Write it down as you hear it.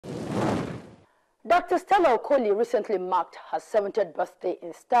Dr. Stellah Okoli recently marked her 70th birthday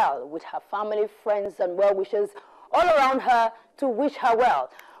in style with her family, friends, and well-wishers all around her to wish her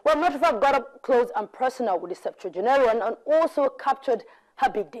well. Well, Metrofile got up close and personal with the septuagenarian and also captured her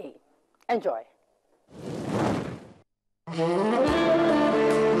big day. Enjoy.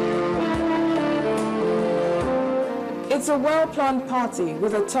 It's a well-planned party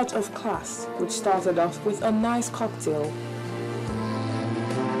with a touch of class, which started off with a nice cocktail.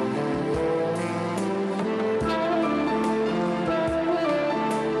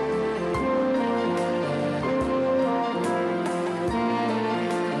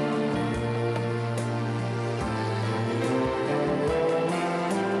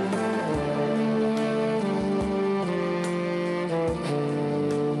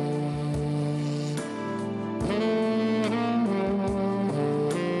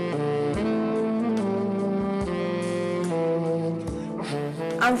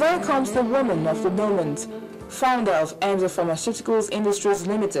 And there comes the woman of the moment, founder of Emzor Pharmaceuticals Industries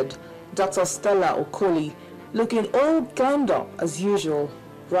Limited, Dr. Stellah Okoli, looking all glammed up as usual,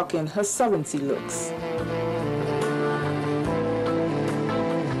 rocking her 70 looks.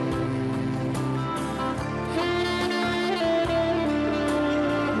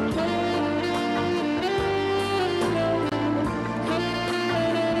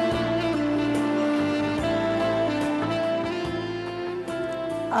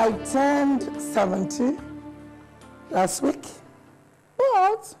 I turned 70 last week,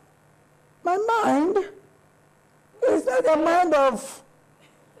 but my mind is not a mind of,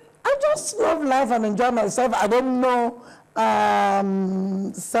 I just love life and enjoy myself. I don't know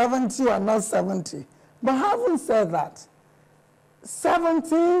 70 or not 70. But having said that,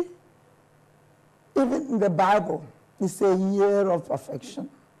 70, even in the Bible, is a year of perfection.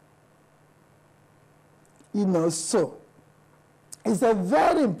 You know, so it's a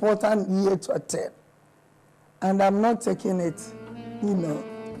very important year to attain. And I'm not taking it, you know,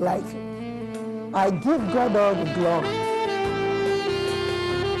 lightly. I give God all the glory.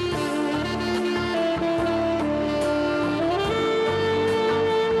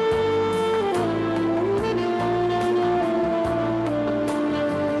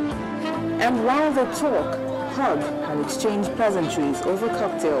 And while they talk, hug, and exchange pleasantries over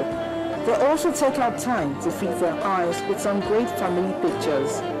cocktail, they also take out time to feed their eyes with some great family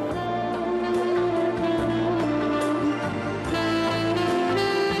pictures.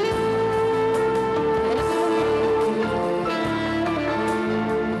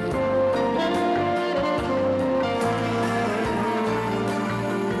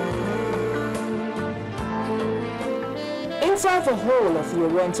 Inside the hall of the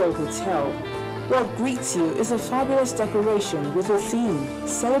Oriental Hotel, what greets you is a fabulous decoration with a theme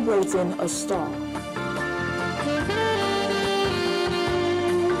celebrating a star.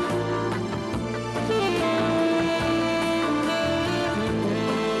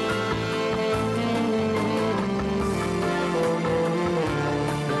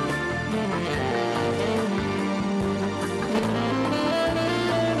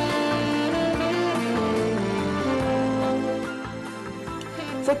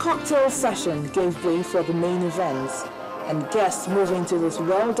 The cocktail session gave way for the main events, and guests moved into this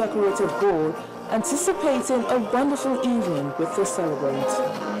well-decorated hall, anticipating a wonderful evening with the celebrants.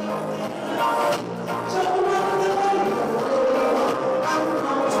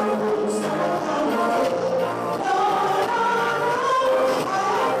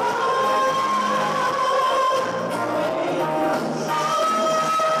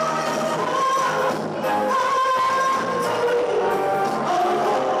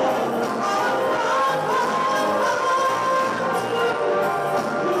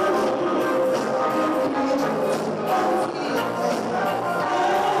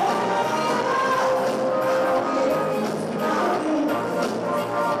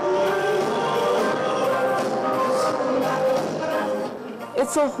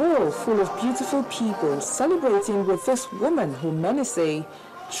 It's a hall full of beautiful people celebrating with this woman who many say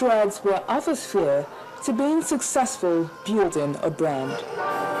treads where others fear to being successful building a brand.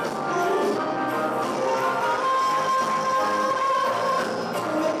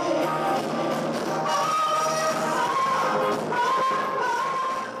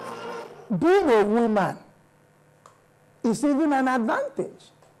 Being a woman is even an advantage,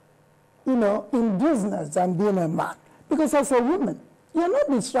 you know, in business than being a man. Because as a woman, you're not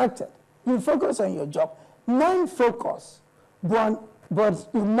distracted. You focus on your job. Men focus, but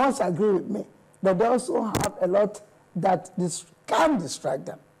you must agree with me that they also have a lot that can distract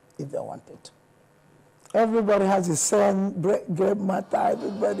them if they want it. Everybody has a same great matter,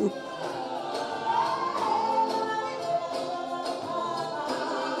 everybody.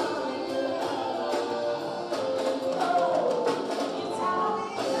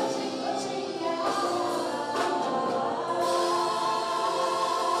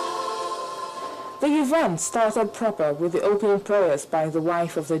 event started proper with the opening prayers by the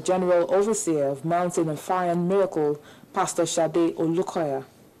wife of the General Overseer of Mountain of Fire and Miracle, Pastor Shade Olukoya.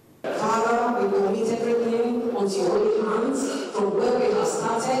 Father, we commit everything onto your holy hands from where we have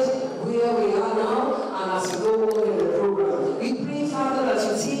started, where we are now, and as we go on in the program. We pray, Father, that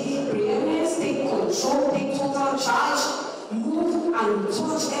you take preeminence, take control, take total charge, move and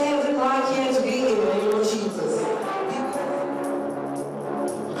touch every life here today in the name of Jesus.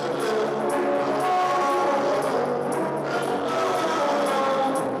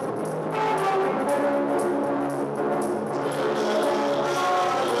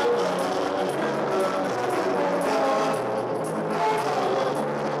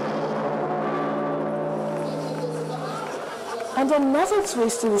 And another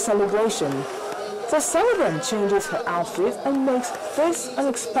twist to the celebration. The celebrant changes her outfit and makes this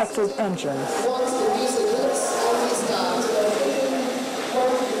unexpected entrance.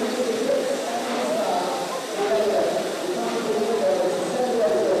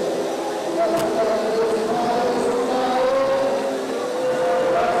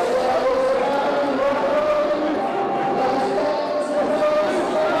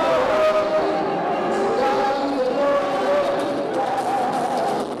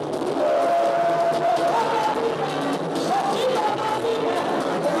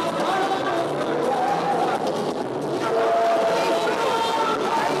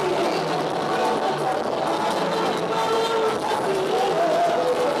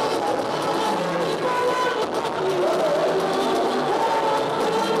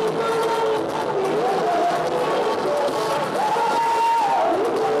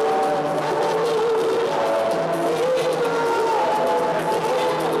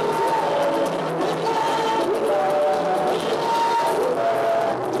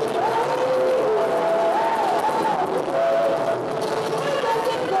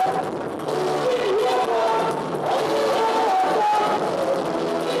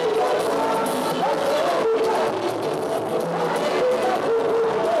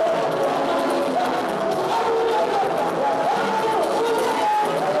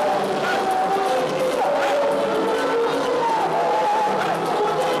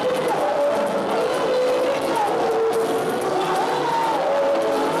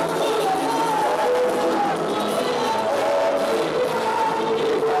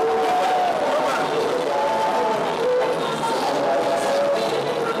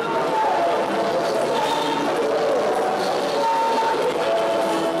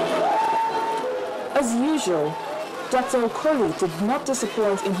 As usual, Dr. Okoli did not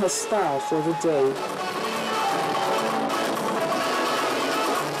disappoint in her style for the day.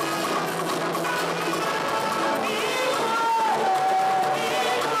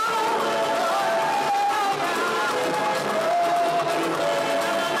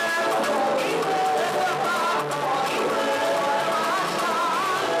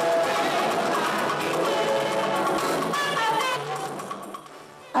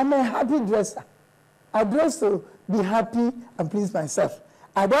 I'm a happy dresser. I dress to be happy and please myself.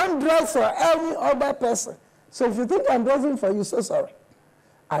 I don't dress for any other person. So if you think I'm dressing for you, so sorry.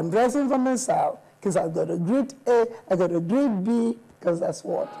 I'm dressing for myself because I've got a grade A, I got a grade B, because that's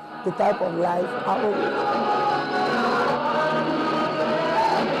what the type of life I live.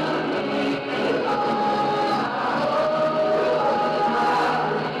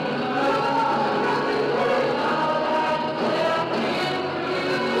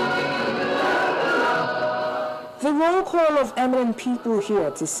 The roll call of eminent people here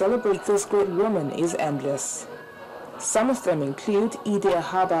to celebrate this great woman is endless. Some of them include Ide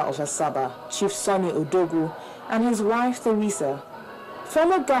Ahaba of Asaba, Chief Sonny Odogu, and his wife Theresa,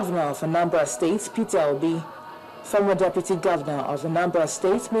 former governor of Anambra State, Peter Obi, former deputy governor of Anambra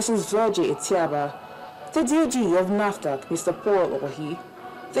State, Mrs. Virgie Etiaba, the DG of NAFDAC, Mr. Paul Ohi,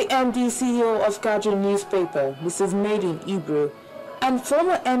 the MD CEO of Guardian newspaper, Mrs. Maiden Ibru, and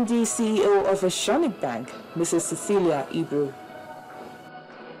former MD CEO of Oceanic Bank, Mrs. Cecilia Ibru.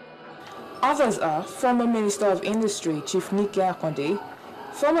 Others are former Minister of Industry, Chief Nike Akonde,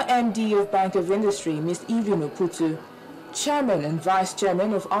 former MD of Bank of Industry, Ms. Evie Oputu, Chairman and Vice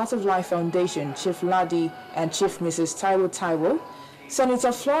Chairman of Art of Life Foundation, Chief Ladi and Chief Mrs. Taiwo,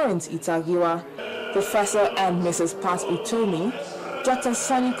 Senator Florence Itagiwa, Professor and Mrs. Pat Utomi, Dr.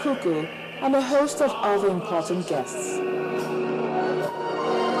 Sani Kuku, and a host of other important guests.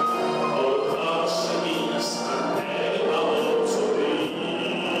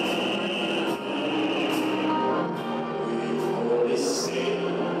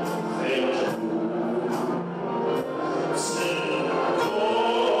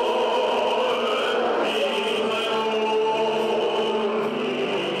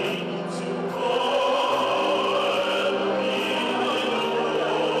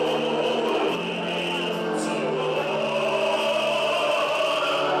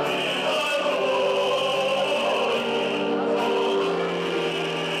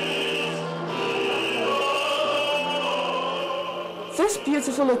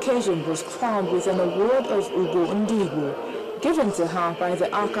 beautiful occasion was crowned with an award of Ugo Ndigbo, given to her by the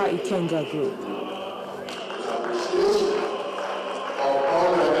Aka Ikenga Group. Of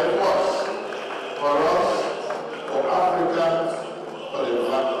all the efforts for us, for Africans, for the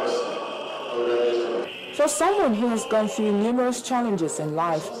black person. For someone who has gone through numerous challenges in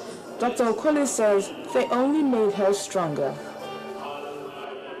life, Dr. Okoli says they only made her stronger.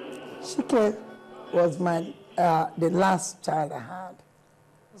 Chike was the last child I had.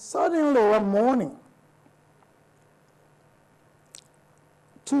 Suddenly one morning,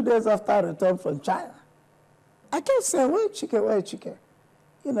 2 days after I returned from China, I kept saying, where Chike, where Chike?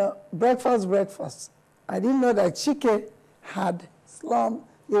 You know, breakfast. I didn't know that Chike had slumped.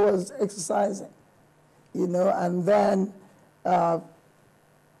 He was exercising, you know, and then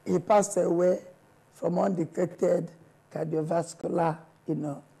he passed away from undetected cardiovascular,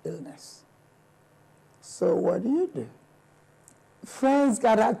 illness. So what do? Friends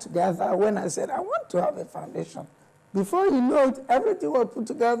gathered together when I said, I want to have a foundation. Before you know it, everything was put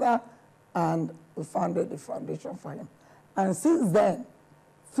together, and we founded the foundation for him. And since then,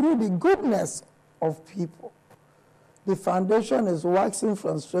 through the goodness of people, the foundation is waxing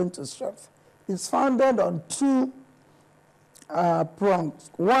from strength to strength. It's founded on two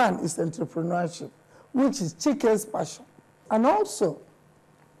prongs. One is entrepreneurship, which is Chike's passion. And also,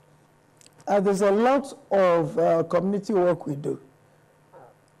 there's a lot of community work we do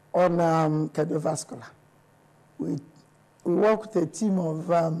on cardiovascular. We work with a team of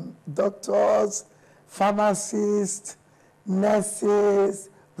doctors, pharmacists, nurses,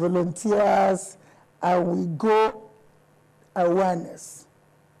 volunteers, and we go awareness.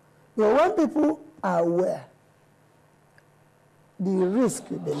 But when people are aware, the risk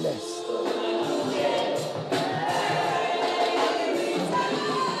will be less.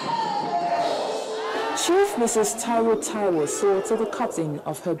 Chief Mrs. Taiwo saw to the cutting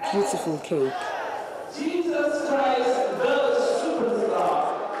of her beautiful cake. Jesus Christ, the superstar.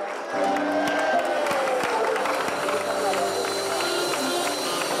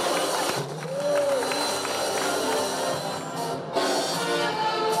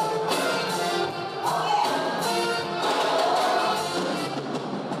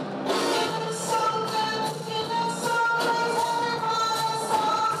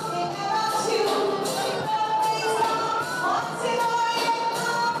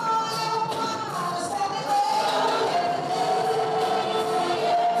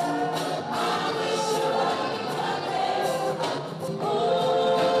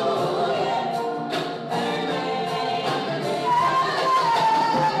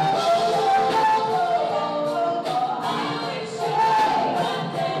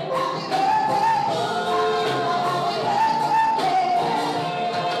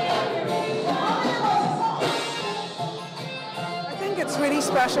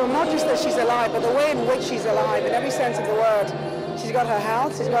 Special, not just that she's alive, but the way in which she's alive in every sense of the word. She's got her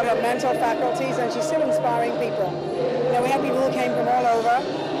health, she's got her mental faculties, and she's still inspiring people. You know, we had people who came from all over,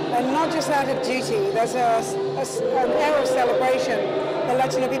 and not just out of duty. There's an air of celebration that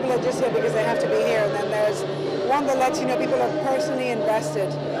lets you know people are just here because they have to be here, and then there's one that lets you know people are personally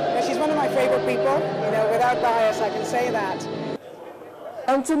invested. And she's one of my favorite people, you know, without bias, I can say that.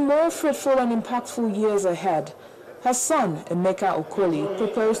 And to more fruitful and impactful years ahead, her son, Emeka Okoli,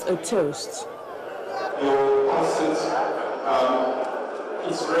 proposed a toast. Your constant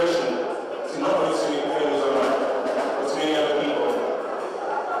inspiration to not only to famous online, but to many other people.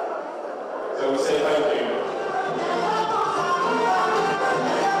 So we say thank you.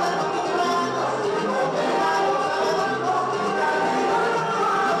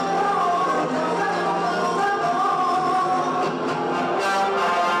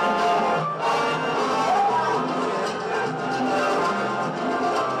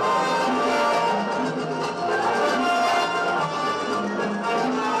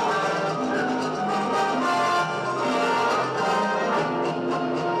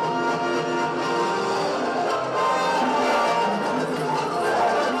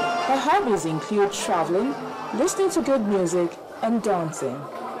 Hobbies include traveling, listening to good music, and dancing.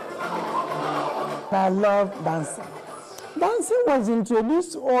 I love dancing. Dancing was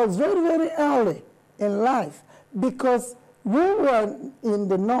introduced to us very, very early in life because we were in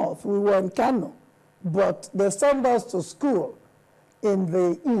the north, we were in Kano, but they sent us to school in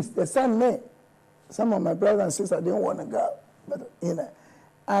the east. They sent me. Some of my brothers and sisters didn't want to go, but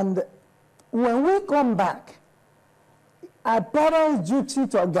And when we come back, our parents' duty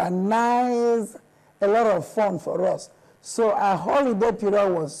to organize a lot of fun for us. So our holiday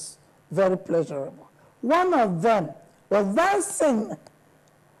period was very pleasurable. One of them was dancing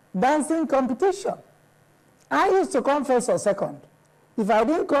competition. I used to come first or second. If I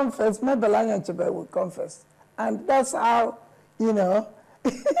didn't confess, my Belanya Chebe would confess. And that's how, you know,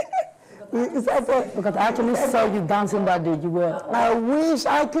 because I actually saw you dancing that day. You were. I wish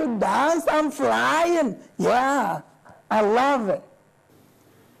I could dance. I'm flying. Yeah, I love it.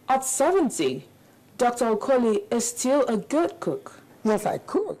 At 70, Dr. Okoli is still a good cook. Yes, I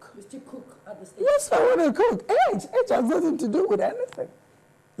cook. You still cook at the stage? Yes, I want to cook. Age has nothing to do with anything.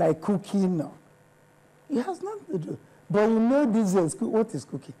 Like cooking, no. It has nothing to do. But you know these days, what is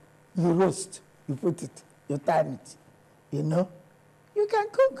cooking? You roast, you put it, you time it. You know? You can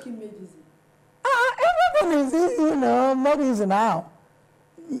cook. Cooking made easy. Everything is easy, you know, not easy now.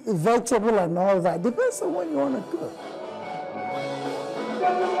 Vegetable and all that. Depends on what you want to cook.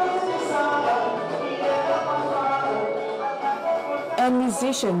 And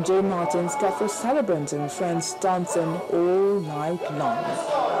musician Jay Martins got the celebrants and friends dancing all night long.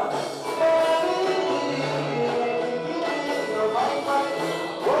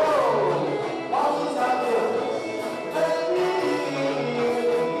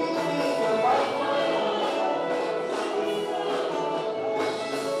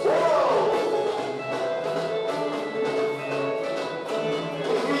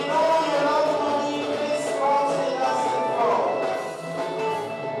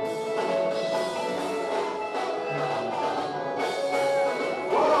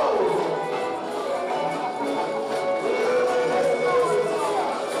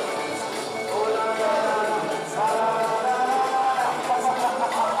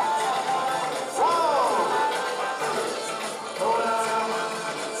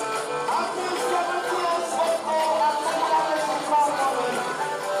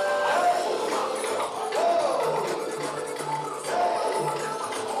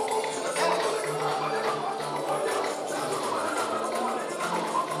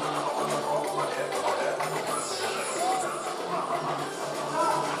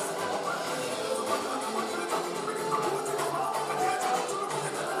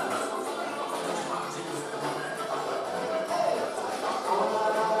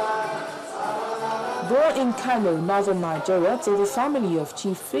 Born in Kano, northern Nigeria, to the family of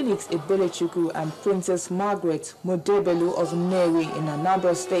Chief Felix Ebelechukwu and Princess Margaret Modebelu of Nnewi in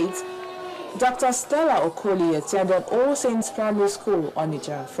Anambra State, Dr. Stellah Okoli attended All Saints Primary School,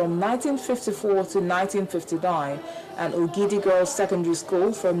 Onitsha, from 1954 to 1959 and Ogidi Girls Secondary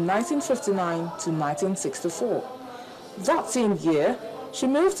School from 1959 to 1964. That same year, she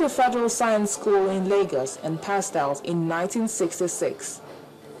moved to Federal Science School in Lagos and passed out in 1966.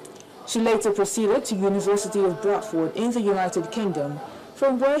 She later proceeded to University of Bradford in the United Kingdom,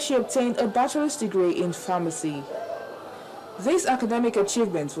 from where she obtained a bachelor's degree in pharmacy. This academic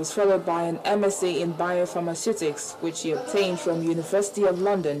achievement was followed by an MSc in biopharmaceutics, which she obtained from University of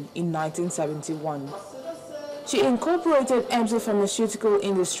London in 1971. She incorporated Emzor Pharmaceutical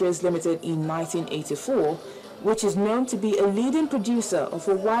Industries Limited in 1984, which is known to be a leading producer of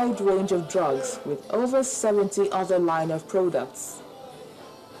a wide range of drugs with over 70 other line of products.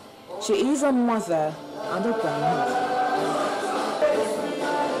 She is a mother and a grandmother.